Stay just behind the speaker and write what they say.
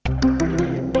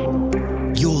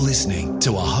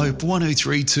to a Hope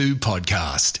 1032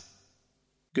 podcast.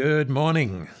 Good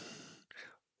morning.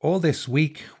 All this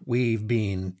week, we've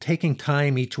been taking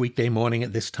time each weekday morning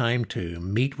at this time to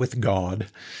meet with God.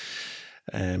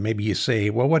 Maybe you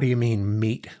say, well, what do you mean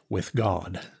meet with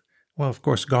God? Well, of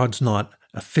course, God's not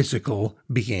a physical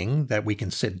being that we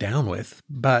can sit down with,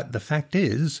 but the fact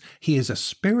is, he is a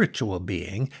spiritual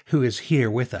being who is here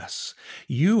with us.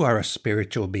 You are a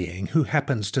spiritual being who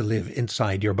happens to live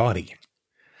inside your body.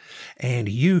 And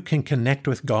you can connect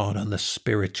with God on the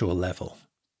spiritual level.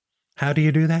 How do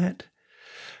you do that?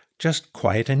 Just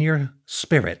quieten your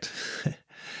spirit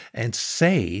and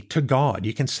say to God,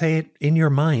 you can say it in your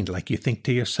mind like you think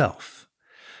to yourself,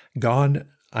 God,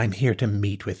 I'm here to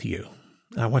meet with you.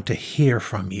 I want to hear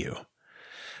from you.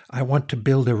 I want to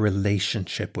build a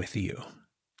relationship with you.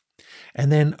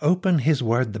 And then open his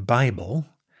word, the Bible,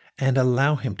 and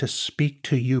allow him to speak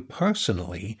to you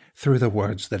personally through the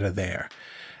words that are there.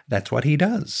 That's what he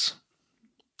does.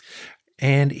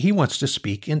 And he wants to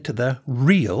speak into the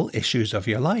real issues of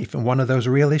your life. And one of those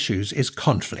real issues is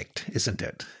conflict, isn't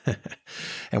it?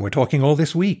 And we're talking all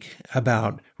this week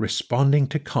about responding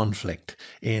to conflict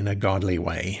in a godly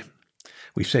way.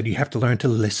 We've said you have to learn to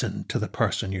listen to the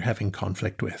person you're having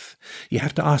conflict with. You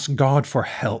have to ask God for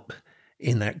help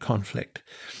in that conflict.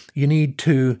 You need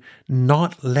to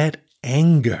not let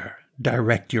anger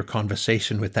direct your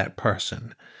conversation with that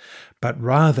person, but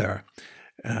rather,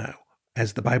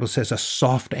 as the Bible says, a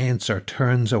soft answer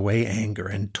turns away anger,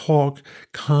 and talk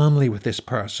calmly with this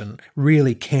person,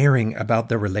 really caring about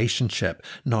the relationship,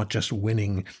 not just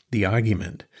winning the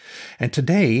argument. And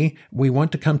today, we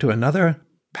want to come to another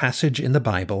passage in the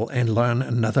Bible and learn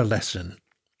another lesson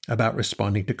about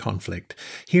responding to conflict.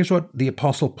 Here's what the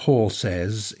Apostle Paul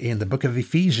says in the book of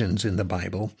Ephesians in the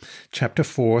Bible, chapter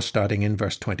 4, starting in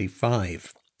verse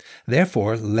 25.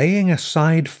 Therefore, laying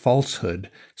aside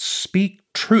falsehood, speak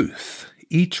truth,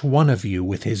 each one of you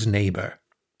with his neighbor,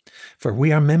 for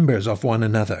we are members of one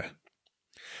another.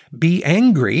 Be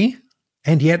angry,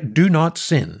 and yet do not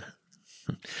sin.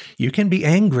 You can be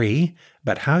angry,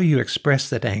 but how you express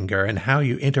that anger and how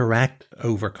you interact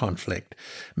over conflict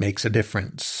makes a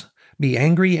difference. Be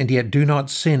angry, and yet do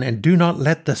not sin, and do not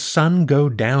let the sun go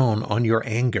down on your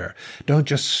anger. Don't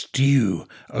just stew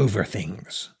over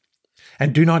things.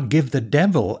 And do not give the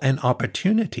devil an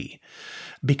opportunity,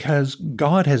 because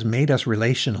God has made us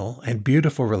relational, and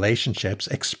beautiful relationships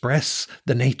express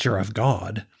the nature of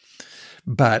God.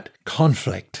 But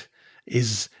conflict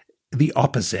is the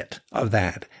opposite of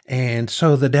that. And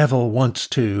so the devil wants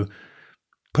to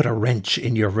put a wrench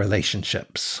in your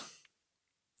relationships.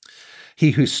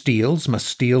 He who steals must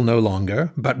steal no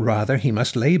longer, but rather he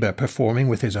must labor, performing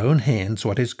with his own hands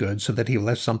what is good, so that he will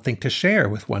have something to share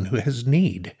with one who has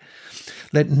need.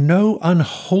 Let no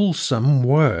unwholesome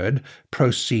word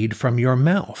proceed from your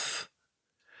mouth.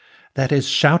 That is,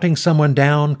 shouting someone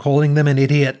down, calling them an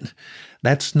idiot.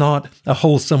 That's not a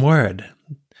wholesome word.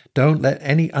 Don't let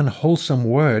any unwholesome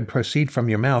word proceed from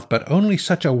your mouth, but only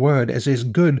such a word as is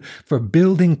good for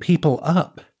building people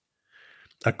up,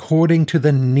 according to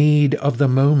the need of the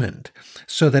moment,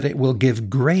 so that it will give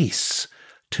grace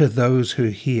to those who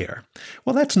hear.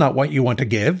 Well, that's not what you want to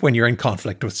give when you're in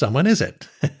conflict with someone, is it?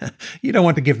 You don't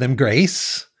want to give them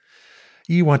grace.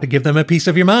 You want to give them a piece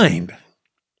of your mind.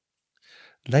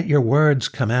 Let your words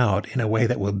come out in a way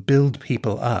that will build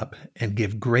people up and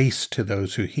give grace to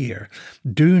those who hear.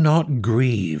 Do not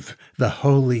grieve the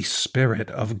Holy Spirit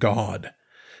of God,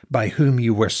 by whom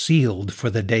you were sealed for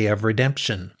the day of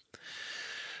redemption.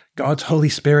 God's Holy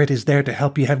Spirit is there to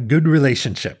help you have good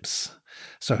relationships.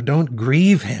 So don't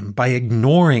grieve him by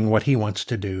ignoring what he wants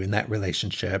to do in that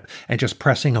relationship and just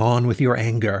pressing on with your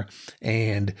anger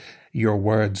and your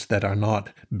words that are not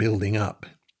building up.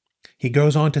 He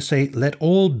goes on to say, let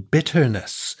all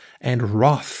bitterness and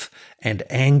wrath and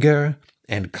anger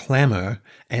and clamor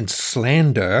and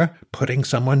slander, putting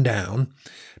someone down,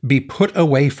 be put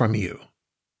away from you,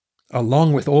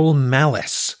 along with all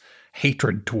malice,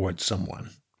 hatred towards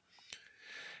someone.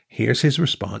 Here's his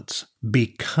response. Be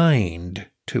kind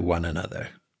to one another,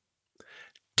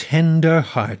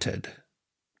 tender-hearted,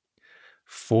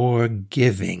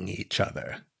 forgiving each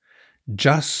other,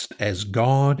 just as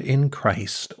God in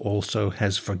Christ also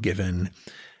has forgiven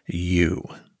you.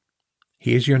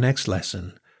 Here's your next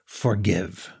lesson.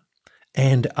 Forgive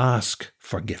and ask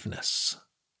forgiveness.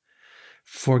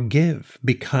 Forgive.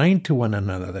 Be kind to one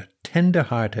another,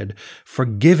 tender-hearted,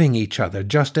 forgiving each other,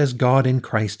 just as God in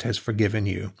Christ has forgiven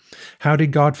you. How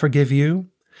did God forgive you?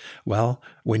 Well,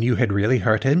 when you had really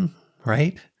hurt him,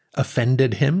 right?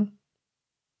 Offended him,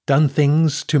 done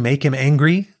things to make him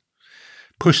angry,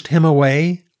 pushed him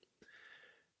away,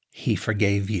 he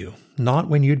forgave you. Not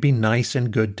when you'd be nice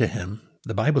and good to him.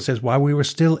 The Bible says, while we were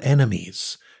still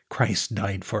enemies, Christ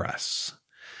died for us.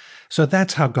 So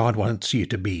that's how God wants you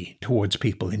to be towards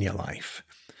people in your life.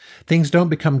 Things don't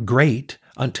become great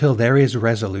until there is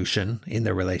resolution in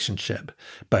the relationship,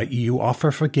 but you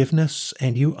offer forgiveness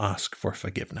and you ask for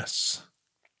forgiveness.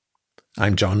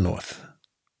 I'm John North.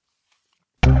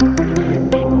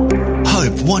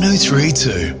 Hope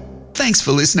 103.2. Thanks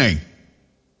for listening.